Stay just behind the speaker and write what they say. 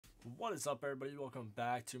What is up, everybody? Welcome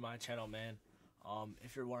back to my channel, man.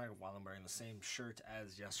 If you're wondering why I'm wearing the same shirt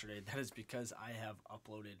as yesterday, that is because I have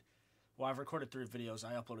uploaded, well, I've recorded 3 videos.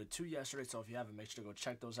 I uploaded 2 yesterday, so if you haven't, make sure to go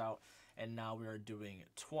check those out. And now we are doing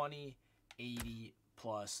 20, 80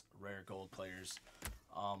 plus rare gold players.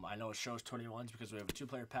 I know it shows 21s because we have a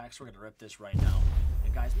 2-player pack, so we're going to rip this right now.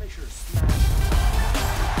 And guys, make sure to smash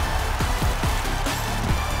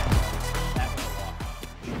that was a walkout.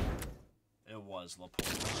 It was Laporte.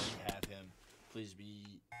 We already have him. Please be.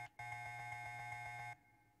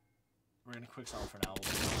 We're gonna quick start for now.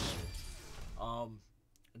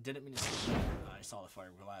 Didn't mean to skip that. I saw the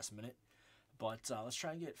fire last minute, but let's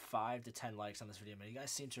try and get 5 to 10 likes on this video, man. You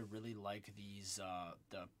guys seem to really like these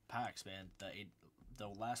the packs, man. The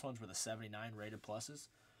last ones were the 79 rated pluses.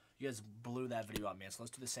 You guys blew that video up, man. So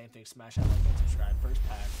let's do the same thing. Smash that like and subscribe. First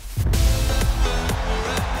pack.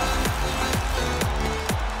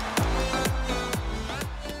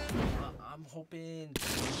 I'm hoping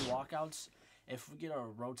 3 walkouts. If we get a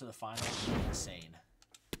road to the final, it'll be insane.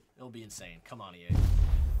 It'll be insane. Come on, EA.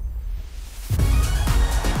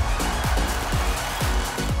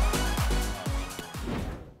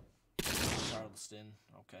 Charleston.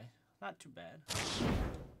 Okay. Not too bad.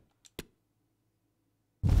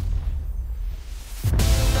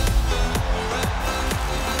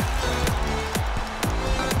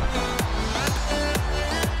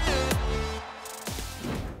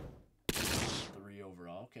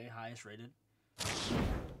 Okay, highest rated. Let's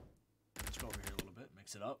go over here a little bit,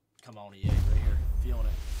 mix it up. Come on, EA, right here. Feeling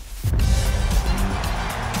it.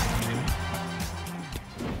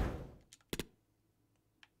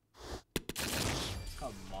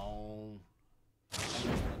 Come on. I've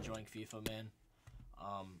been enjoying FIFA, man.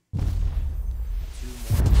 2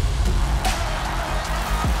 more.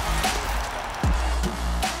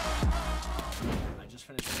 I just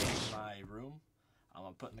finished painting my room.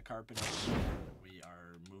 I'm putting the carpet in, and we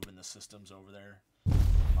are moving the systems over there, the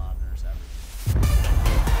monitors, everything.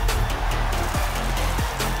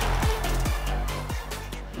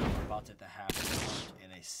 We're about to hit the halfway mark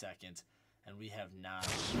in a second, and we have not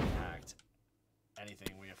packed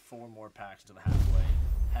anything. We have 4 more packs to the halfway.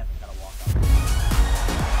 Haven't got to walk out.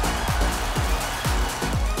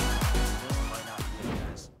 This might not be it,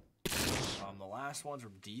 guys. The last ones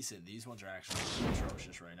were decent. These ones are actually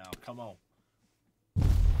atrocious right now. Come on.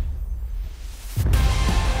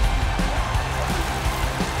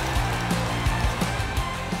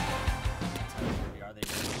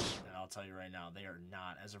 Tell you right now, they are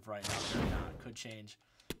not. As of right now, they're not. Could change.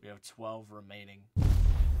 We have 12 remaining.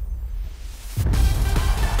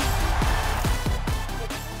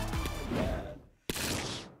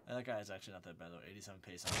 And that guy is actually not that bad though. 87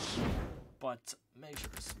 pace on him. But make sure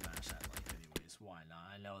to smash that like anyways. Why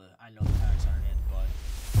not? I know the packs aren't in, but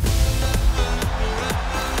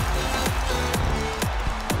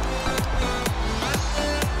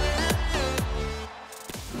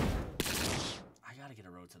I gotta get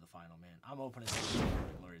a road to the final, man. I'm opening something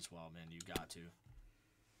to glory as well, man. You got to.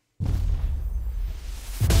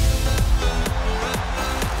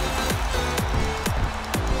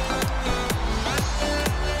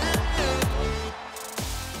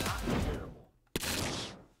 Not terrible.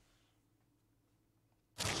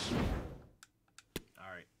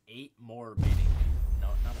 Alright, 8 more remaining, dude. No,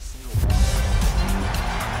 not a single one.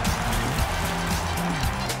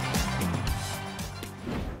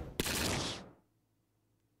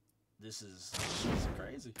 This is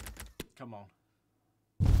crazy. Come on.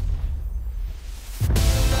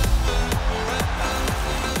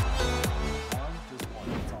 Just one.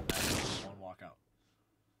 That's all matters. 1 walkout.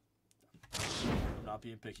 I'm not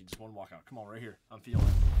being picky. Just 1 walkout. Come on, right here. I'm feeling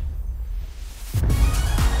it.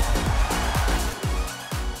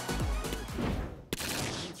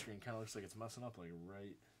 The screen kind of looks like it's messing up, like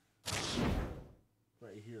right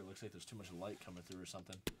here. It looks like there's too much light coming through or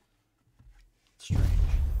something. Strange.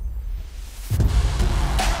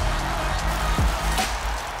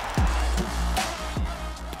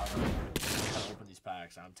 Open these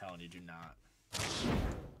packs. I'm telling you, do not.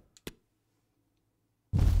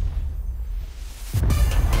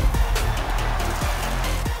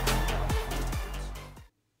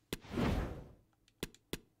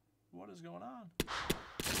 What is going on?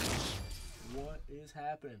 What is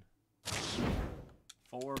happening?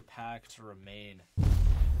 4 packs remain.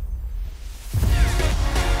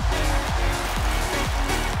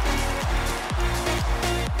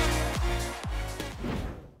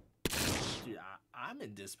 Dude, I'm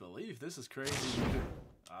in disbelief. This is crazy, dude.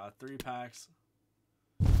 3 packs.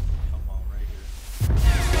 Come on, right here.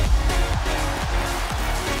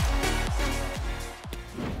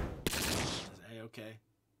 Just A-okay.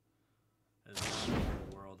 That is not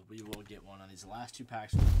the world. world, we will get one on these last 2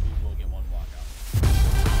 packs. We will get one walkout.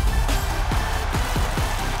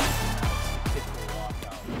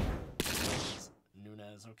 Walkout.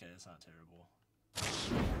 Nunez. Okay, it's not terrible.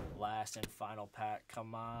 Last and final pack.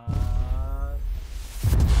 Come on.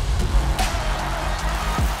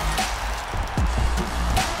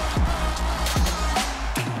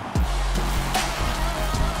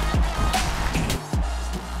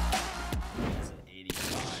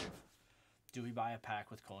 Do we buy a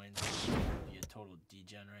pack with coins? Be a total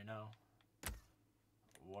degen right now.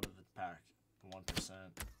 What are the pack? 1%.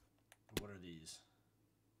 What are these?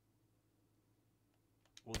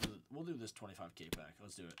 We'll do this 25k pack.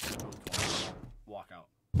 Let's do it. Walk out.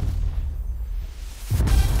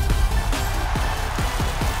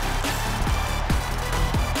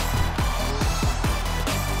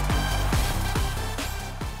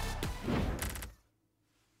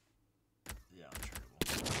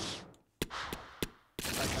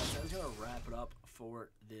 That's gonna wrap it up for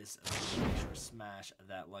this video. Make sure to smash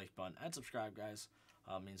that like button and subscribe, guys.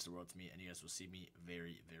 Means the world to me, and you guys will see me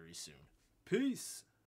very, very soon. Peace.